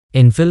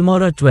In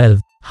Filmora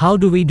 12, how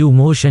do we do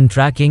motion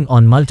tracking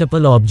on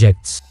multiple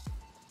objects?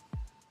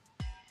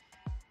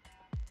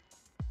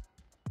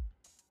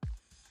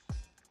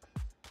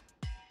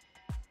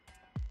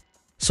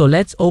 So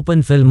let's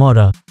open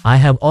Filmora. I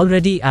have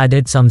already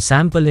added some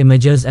sample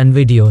images and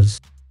videos.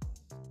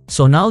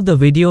 So now the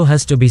video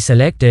has to be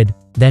selected,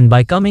 then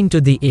by coming to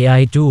the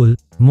AI tool,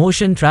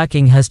 motion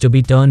tracking has to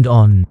be turned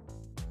on.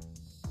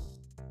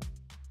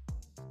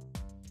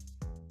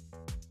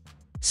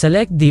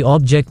 Select the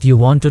object you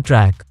want to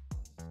track.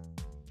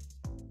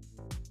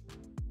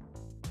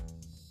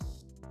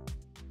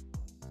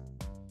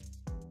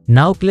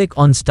 Now click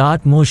on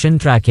Start Motion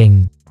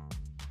Tracking.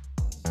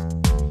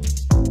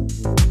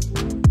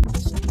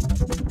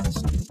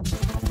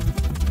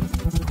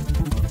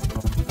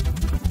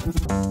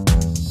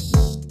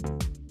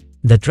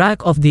 The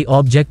track of the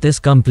object is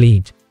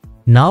complete.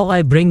 Now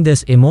I bring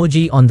this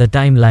emoji on the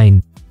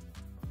timeline.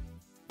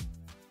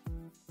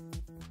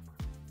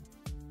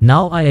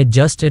 Now I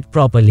adjust it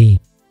properly.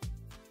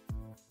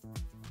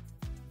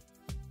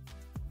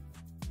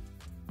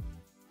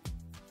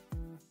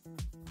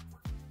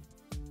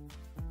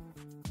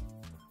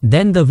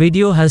 Then the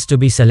video has to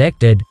be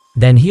selected.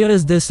 Then here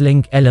is this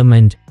link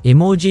element,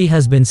 emoji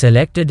has been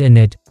selected in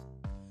it.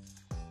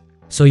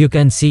 So you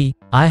can see,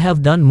 I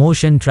have done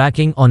motion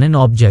tracking on an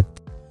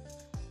object.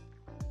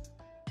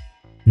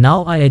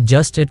 Now I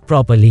adjust it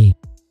properly.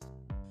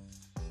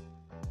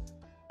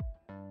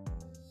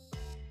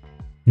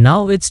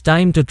 Now it's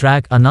time to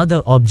track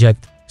another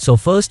object, so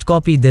first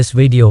copy this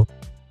video,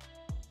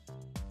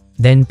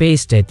 then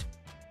paste it.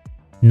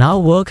 Now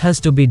work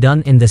has to be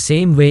done in the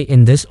same way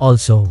in this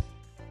also.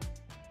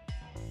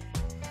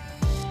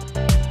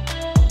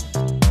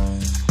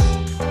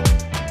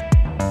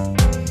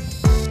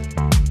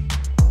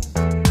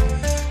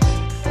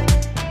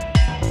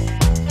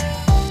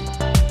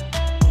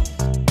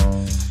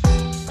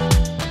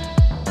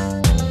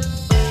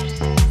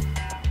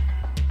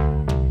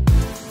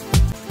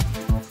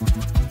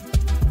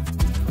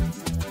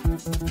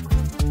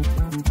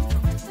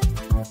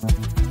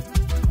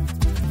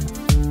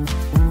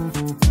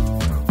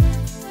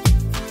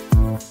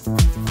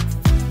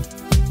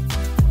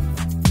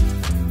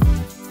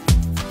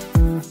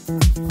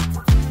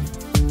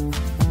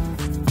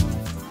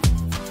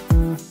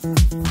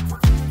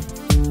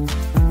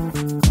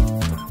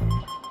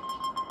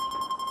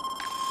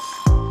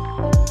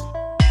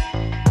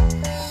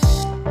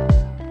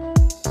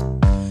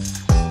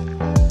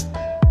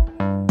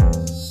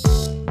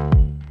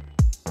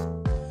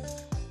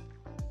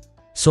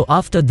 So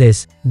after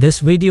this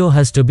video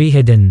has to be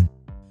hidden.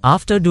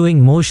 After doing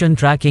motion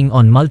tracking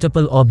on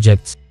multiple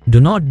objects,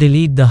 do not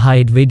delete the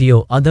hide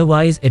video,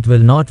 otherwise it will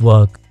not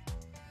work.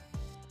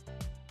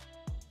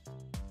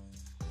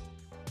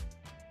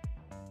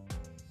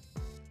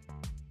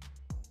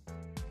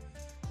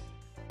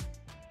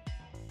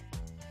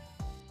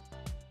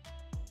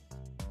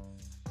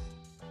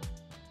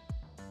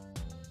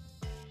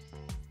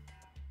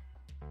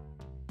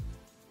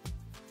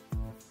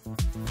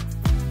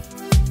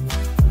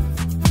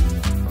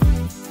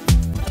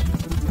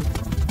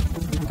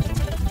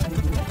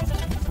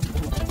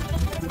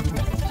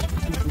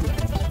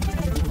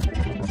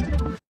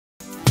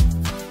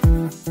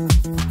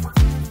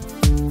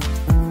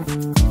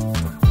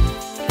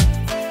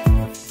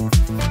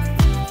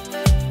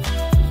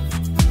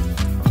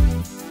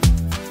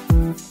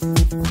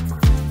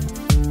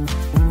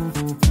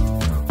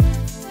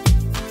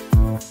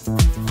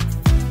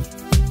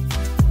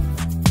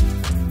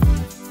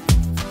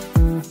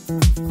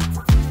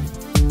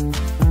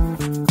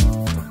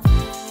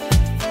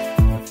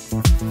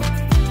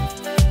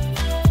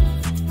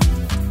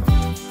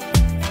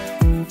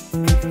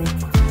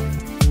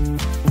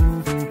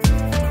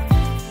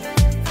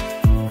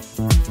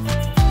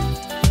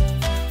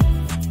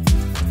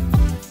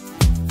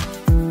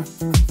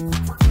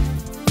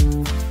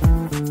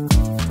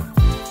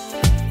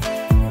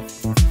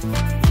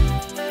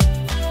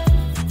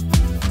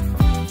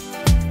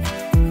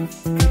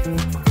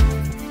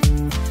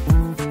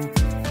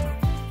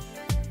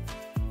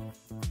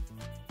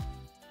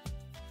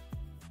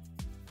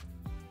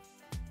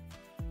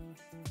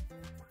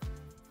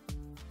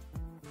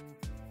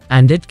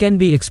 And it can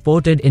be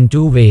exported in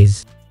two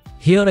ways.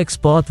 Here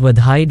export with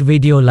hide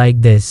video like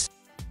this.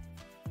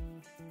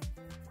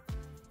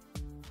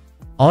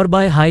 Or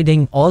by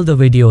hiding all the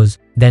videos,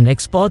 then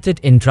export it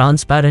in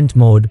transparent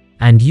mode,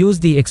 and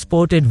use the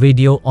exported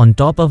video on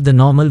top of the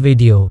normal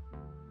video.